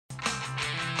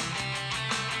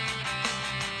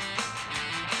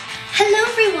Hello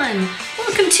everyone!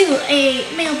 Welcome to a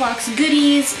mailbox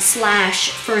goodies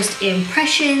slash first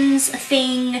impressions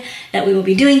thing that we will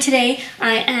be doing today.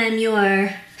 I am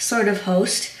your sort of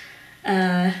host,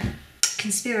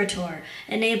 conspirator,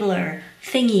 enabler,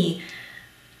 thingy,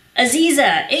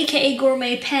 Aziza, aka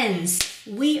Gourmet Pens.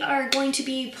 We are going to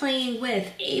be playing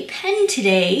with a pen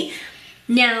today.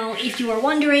 Now, if you are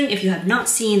wondering, if you have not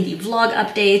seen the vlog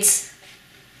updates,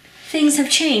 things have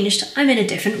changed. I'm in a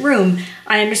different room.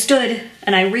 I understood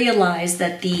and I realized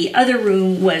that the other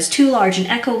room was too large and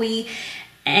echoey,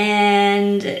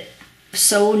 and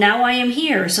so now I am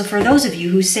here. So for those of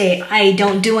you who say I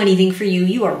don't do anything for you,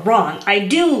 you are wrong. I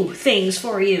do things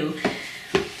for you.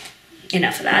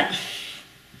 Enough of that.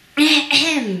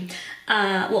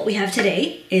 What we have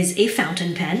today is a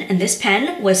fountain pen, and this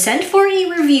pen was sent for a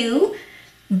review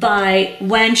by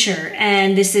Wancher,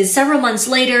 and this is several months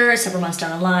later, several months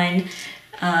down the line.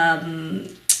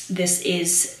 This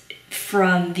is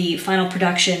from the final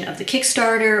production of the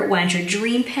Kickstarter Wancher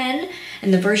Dream Pen,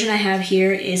 and the version I have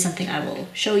here is something I will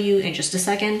show you in just a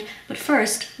second. But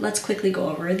first, let's quickly go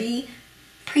over the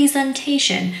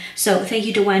presentation. So thank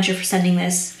you to Wancher for sending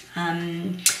this.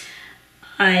 I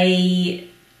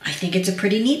think it's a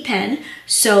pretty neat pen.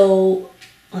 So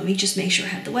let me just make sure I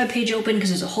have the webpage open because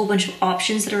there's a whole bunch of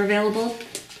options that are available.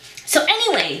 So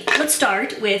anyway, let's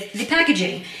start with the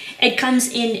packaging. It comes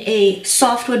in a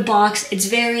softwood box. It's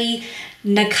very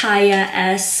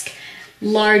Nakaya-esque,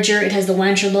 larger. It has the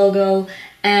Wancher logo,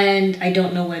 and I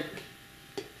don't know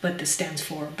what this stands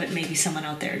for, but maybe someone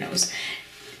out there knows.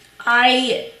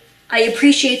 I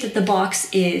appreciate that the box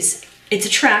it's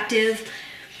attractive.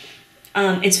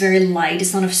 It's very light.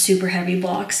 It's not a super heavy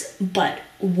box, but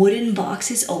wooden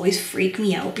boxes always freak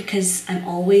me out because I'm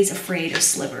always afraid of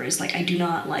slivers. Like, I do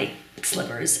not like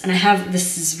slivers. And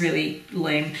this is really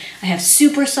lame, I have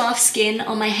super soft skin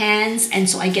on my hands, and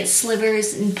so I get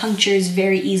slivers and punctures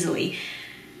very easily.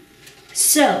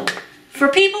 So, for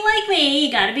people like me,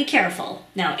 you gotta be careful.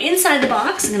 Now, inside the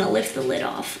box, I'm gonna lift the lid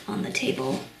off on the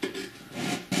table.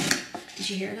 Did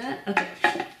you hear that? Okay.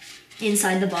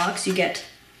 Inside the box, you get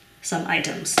some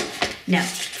items. Now,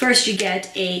 first you get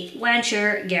a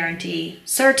Wancher guarantee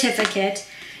certificate.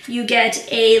 You get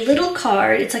a little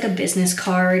card. It's like a business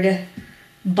card,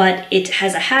 but it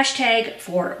has a hashtag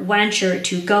for Wancher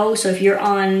to go. So if you're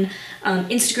on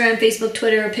Instagram, Facebook,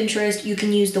 Twitter, or Pinterest, you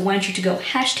can use the Wancher to go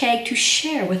hashtag to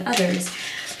share with others.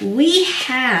 We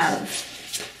have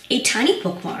a tiny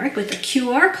bookmark with a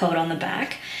QR code on the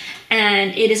back,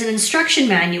 and it is an instruction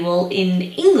manual in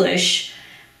English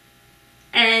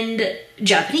and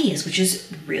Japanese, which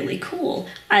is really cool.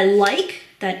 I like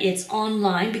that it's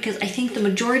online because I think the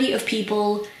majority of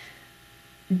people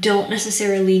don't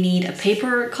necessarily need a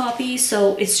paper copy,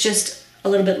 so it's just a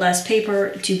little bit less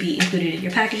paper to be included in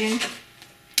your packaging.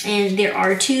 And there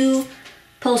are two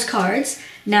postcards.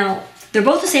 Now, they're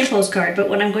both the same postcard, but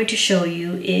what I'm going to show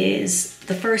you is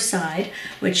the first side,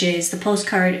 which is the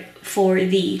postcard for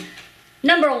the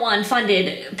 #1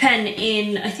 funded pen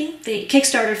in, I think the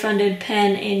Kickstarter funded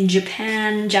pen in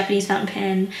Japan, Japanese fountain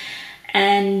pen,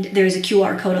 and there's a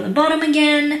QR code on the bottom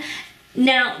again.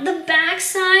 Now, the back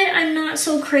side I'm not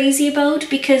so crazy about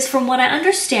because from what I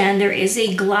understand, there is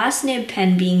a glass nib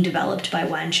pen being developed by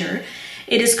Wancher.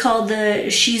 It is called the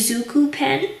Shizuku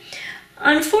pen.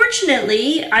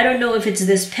 Unfortunately, I don't know if it's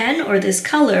this pen or this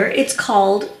color. It's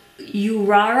called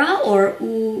Urara or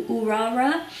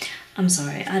Urara. I'm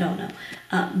sorry, I don't know,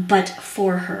 but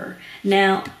for her.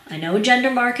 Now, I know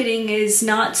gender marketing is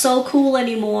not so cool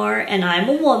anymore, and I'm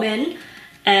a woman,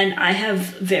 and I have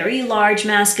very large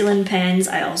masculine pens.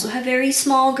 I also have very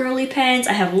small girly pens.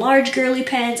 I have large girly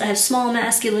pens. I have small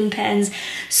masculine pens.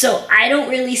 So I don't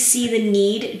really see the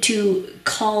need to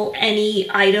call any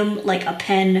item like a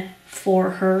pen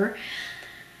for her.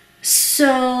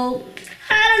 So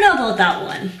I don't know about that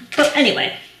one. But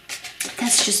anyway,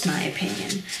 that's just my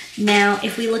opinion. Now,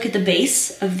 if we look at the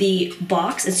base of the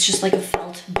box, it's just like a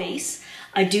felt base.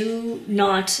 I do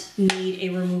not need a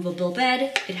removable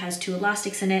bed. It has 2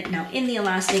 elastics in it. Now, in the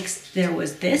elastics, there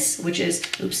was this, which is,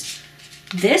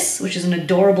 which is an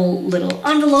adorable little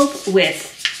envelope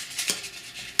with,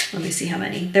 let me see how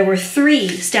many. There were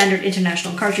 3 standard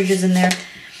international cartridges in there.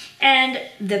 And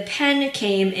the pen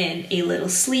came in a little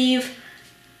sleeve,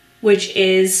 which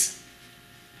is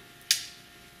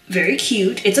very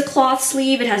cute. It's a cloth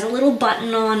sleeve. It has a little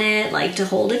button on it, like to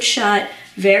hold it shut.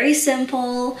 Very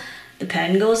simple. The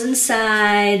pen goes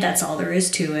inside. That's all there is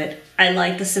to it. I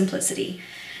like the simplicity.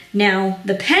 Now,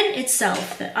 the pen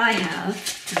itself that I have,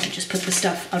 let me just put the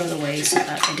stuff out of the way so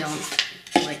that I don't,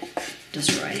 like,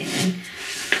 destroy anything.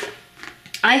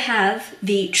 I have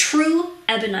the true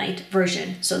Ebonite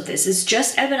version. So this is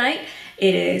just Ebonite.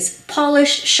 It is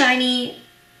polished, shiny,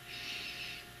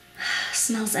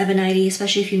 smells ebonite-y,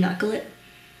 especially if you knuckle it.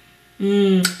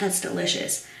 That's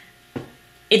delicious.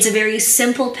 It's a very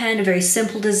simple pen, a very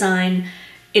simple design.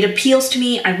 It appeals to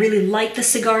me. I really like the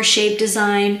cigar shape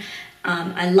design.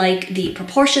 I like the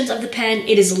proportions of the pen.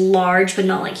 It is large, but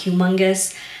not like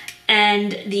humongous.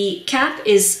 And the cap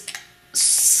is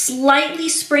slightly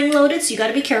spring-loaded, so you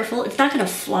gotta be careful. It's not gonna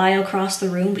fly across the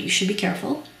room, but you should be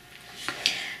careful.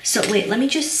 So wait, let me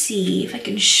just see if I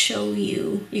can show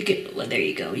you. You can, well, there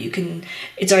you go. You can,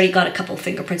 it's already got a couple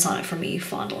fingerprints on it for me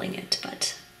fondling it,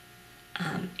 but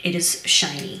it is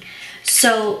shiny.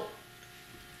 So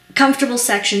comfortable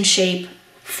section shape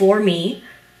for me.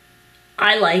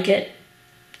 I like it.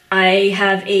 I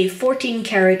have a 14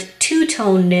 karat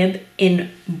two-tone nib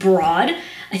in broad.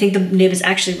 I think the nib is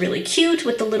actually really cute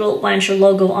with the little Wancher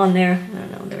logo on there. I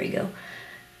don't know, there we go.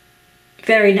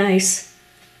 Very nice.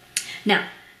 Now,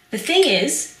 the thing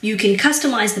is, you can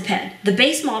customize the pen. The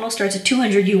base model starts at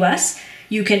 200 US.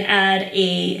 You can add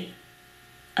a,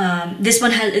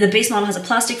 the base model has a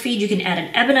plastic feed. You can add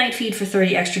an Ebonite feed for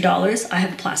 $30 extra. I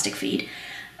have a plastic feed.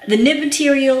 The nib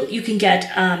material, you can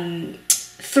get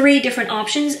 3 different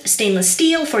options: stainless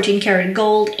steel, 14 karat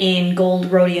gold in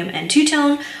gold, rhodium, and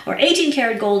two-tone, or 18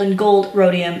 karat gold in gold,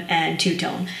 rhodium, and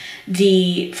two-tone.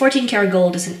 The 14 karat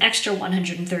gold is an extra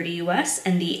 130 US,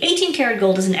 and the 18 karat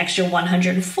gold is an extra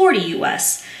 140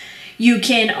 US. You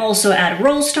can also add a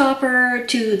roll stopper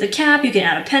to the cap, you can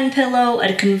add a pen pillow,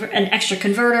 an extra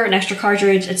converter, an extra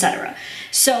cartridge, etc.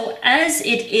 So as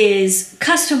it is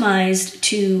customized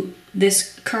to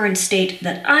this current state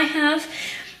that I have,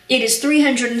 it is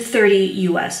 $330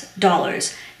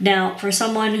 US. Now, for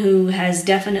someone who has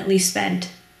definitely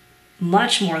spent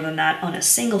much more than that on a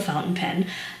single fountain pen,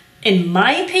 in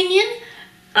my opinion,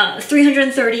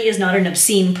 $330 is not an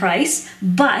obscene price,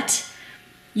 but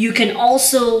you can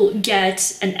also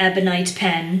get an Ebonite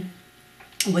pen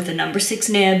with a number 6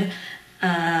 nib.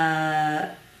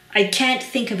 I can't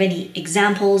think of any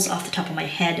examples off the top of my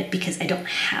head because I don't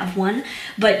have one,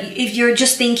 but if you're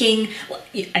just thinking, well,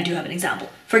 I do have an example.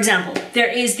 For example, there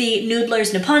is the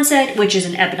Noodler's Nippon set, which is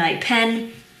an Ebonite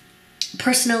pen.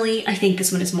 Personally, I think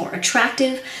this one is more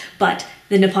attractive, but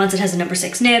the Nippon set has a number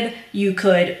 6 nib. You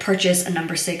could purchase a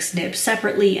number 6 nib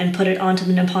separately and put it onto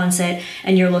the Nippon set,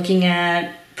 and you're looking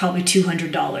at probably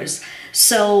 $200.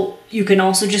 So you can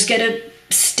also just get a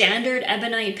standard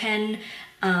Ebonite pen.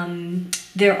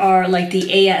 There are like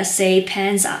the ASA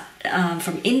pens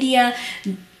from India.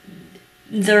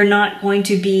 They're not going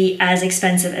to be as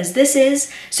expensive as this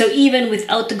is. So even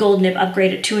without the gold nib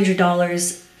upgrade at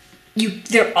 $200,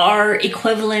 there are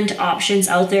equivalent options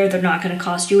out there. They're not going to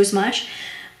cost you as much.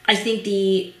 I think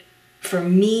for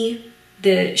me,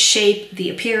 the shape, the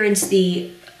appearance,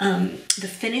 the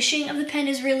finishing of the pen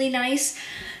is really nice.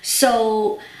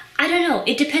 So I don't know.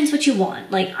 It depends what you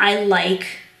want. Like, I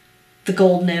like the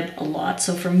gold nib a lot.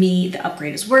 So for me, the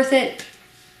upgrade is worth it.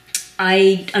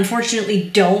 I unfortunately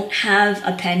don't have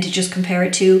a pen to just compare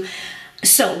it to.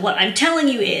 So what I'm telling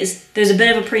you is there's a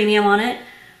bit of a premium on it,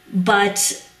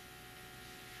 but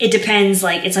it depends,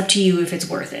 like, it's up to you if it's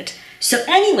worth it. So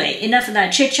anyway, enough of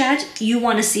that chit chat. You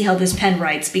want to see how this pen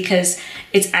writes because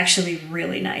it's actually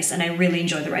really nice and I really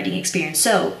enjoy the writing experience.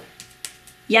 So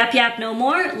yap no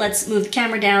more. Let's move the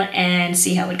camera down and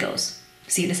see how it goes.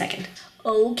 See you in a second.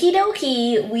 Okie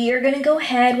dokie, we are gonna go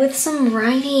ahead with some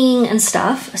writing and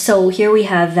stuff. So here we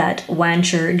have that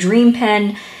Wancher Dream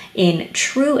Pen in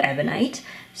true Ebonite.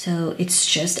 So it's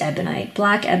just Ebonite,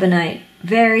 black Ebonite,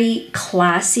 very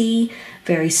classy,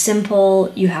 very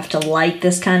simple. You have to like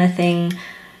this kind of thing.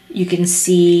 You can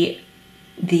see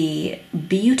the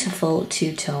beautiful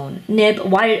two-tone nib.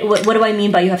 What do I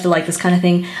mean by you have to like this kind of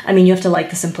thing? I mean, you have to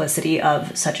like the simplicity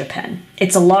of such a pen.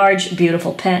 It's a large,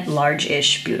 beautiful pen,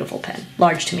 large-ish, beautiful pen.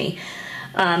 Large to me.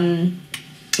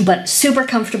 But super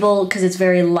comfortable because it's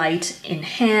very light in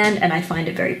hand and I find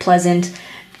it very pleasant.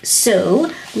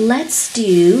 So let's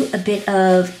do a bit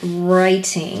of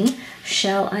writing.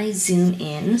 Shall I zoom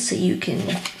in so you can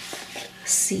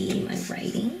see my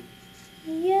writing?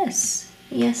 Yes.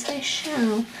 Yes, I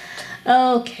shall.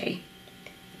 Okay,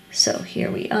 so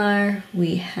here we are.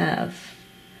 We have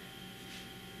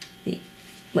the,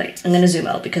 wait, I'm gonna zoom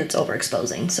out because it's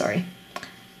overexposing, sorry.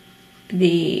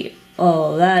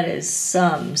 Oh, that is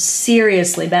some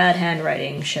seriously bad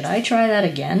handwriting. Should I try that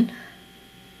again?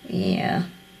 Yeah.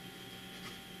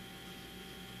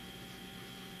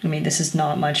 I mean, this is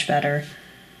not much better.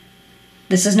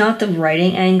 This is not the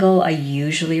writing angle I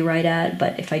usually write at,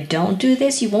 but if I don't do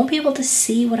this, you won't be able to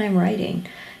see what I'm writing.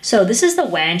 So this is the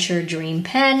Wancher Dream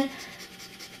Pen.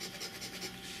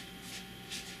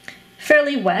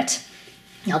 fairly wet.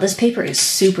 Now this paper is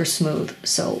super smooth,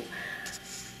 so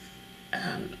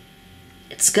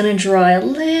it's gonna dry a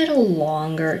little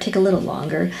longer, take a little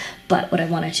longer, but what I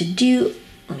wanted to do,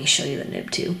 let me show you the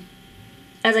nib too.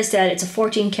 As I said, it's a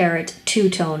 14 karat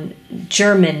two-tone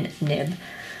German nib.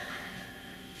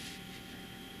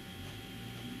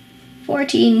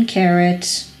 14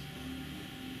 karat,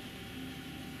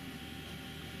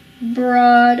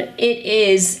 broad. It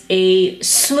is a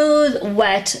smooth,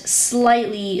 wet,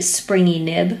 slightly springy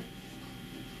nib.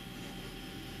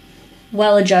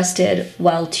 Well adjusted,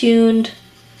 well tuned.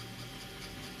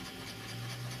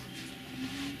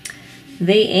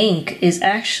 The ink is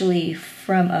actually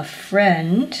from a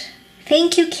friend.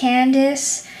 Thank you,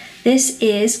 Candice. This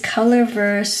is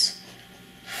Colorverse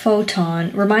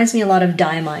Photon. Reminds me a lot of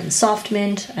Diamine Soft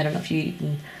Mint. I don't know if you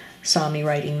even saw me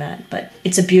writing that, but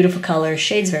it's a beautiful color,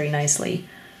 shades very nicely.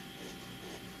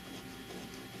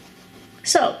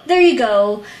 So there you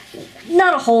go.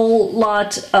 Not a whole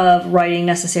lot of writing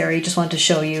necessary, just wanted to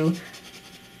show you.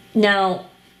 Now,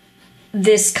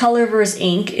 this Colorverse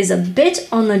ink is a bit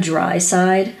on the dry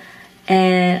side,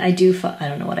 and I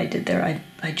don't know what I did there.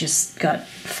 I just got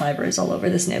fibers all over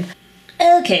this nib.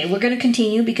 Okay, we're gonna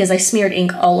continue because I smeared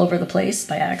ink all over the place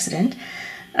by accident.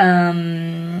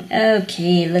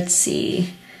 Okay, let's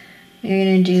see. We're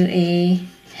gonna do a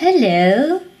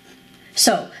hello.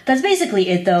 So that's basically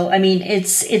it though. I mean,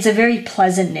 it's a very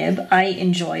pleasant nib. I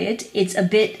enjoy it. It's a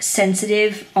bit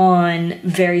sensitive on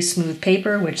very smooth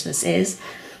paper, which this is.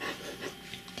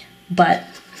 But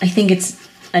I think it's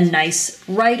a nice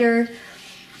writer.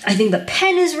 I think the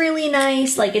pen is really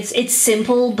nice. Like it's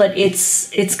simple, but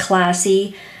it's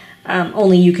classy.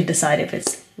 Only you can decide if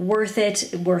it's worth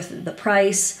the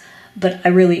price. But I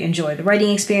really enjoy the writing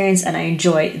experience and I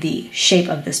enjoy the shape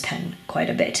of this pen quite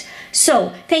a bit.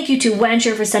 So thank you to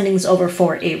Wancher for sending this over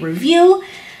for a review.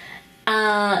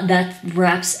 That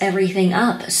wraps everything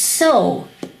up. So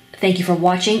thank you for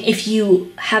watching. If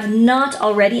you have not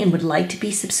already and would like to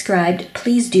be subscribed,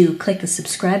 please do click the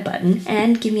subscribe button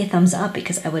and give me a thumbs up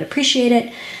because I would appreciate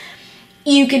it.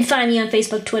 You can find me on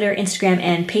Facebook, Twitter, Instagram,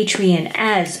 and Patreon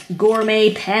as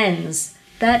Gourmet Pens.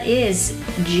 That is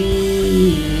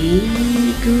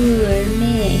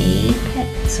Gourmet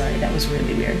Pens. Sorry, that was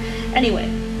really weird. Anyway,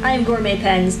 I am Gourmet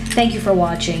Pens. Thank you for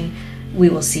watching. We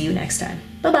will see you next time.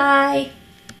 Bye-bye.